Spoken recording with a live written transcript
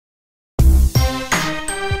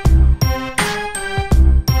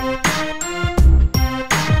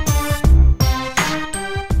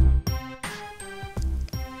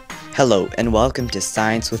Hello and welcome to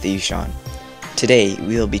Science with Ishan. Today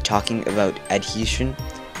we will be talking about adhesion,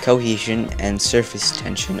 cohesion, and surface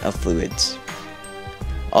tension of fluids.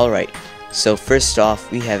 Alright, so first off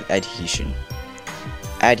we have adhesion.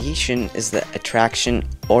 Adhesion is the attraction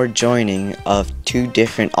or joining of two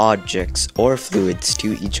different objects or fluids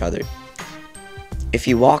to each other. If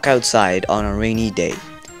you walk outside on a rainy day,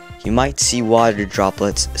 you might see water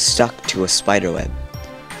droplets stuck to a spiderweb.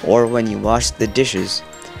 Or when you wash the dishes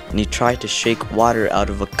and you try to shake water out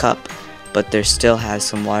of a cup, but there still has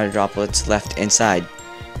some water droplets left inside.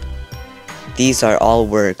 These are all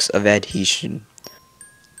works of adhesion.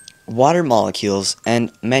 Water molecules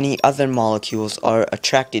and many other molecules are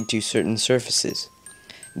attracted to certain surfaces.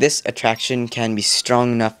 This attraction can be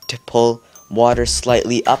strong enough to pull water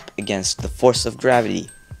slightly up against the force of gravity.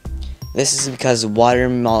 This is because water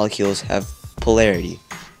molecules have polarity.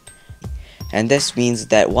 And this means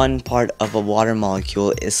that one part of a water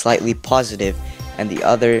molecule is slightly positive and the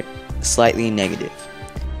other slightly negative.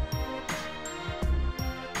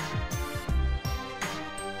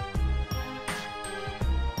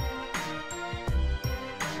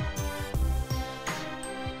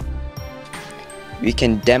 We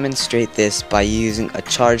can demonstrate this by using a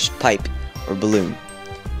charged pipe or balloon.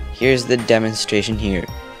 Here's the demonstration here.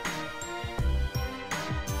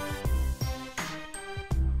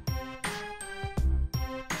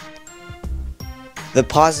 The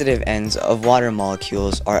positive ends of water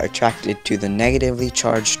molecules are attracted to the negatively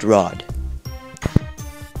charged rod.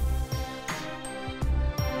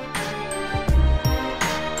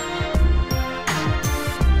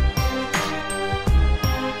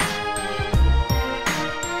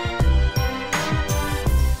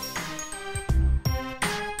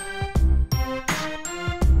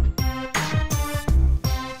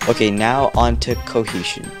 Okay, now on to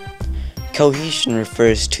cohesion. Cohesion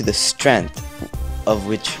refers to the strength of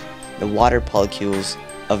which the water molecules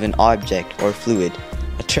of an object or fluid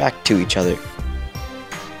attract to each other.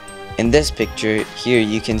 In this picture here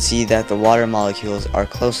you can see that the water molecules are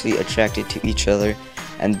closely attracted to each other,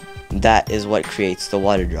 and that is what creates the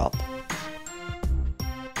water drop.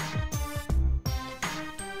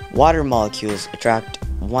 Water molecules attract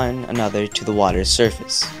one another to the water's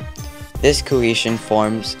surface. This cohesion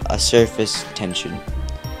forms a surface tension.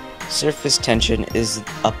 Surface tension is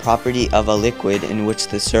a property of a liquid in which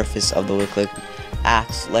the surface of the liquid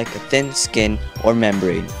acts like a thin skin or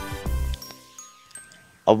membrane.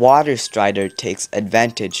 A water strider takes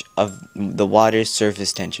advantage of the water's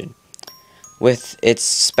surface tension with its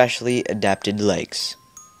specially adapted legs.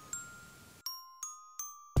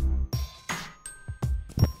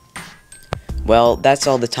 Well, that's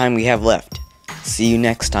all the time we have left. See you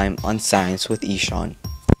next time on Science with Ishan.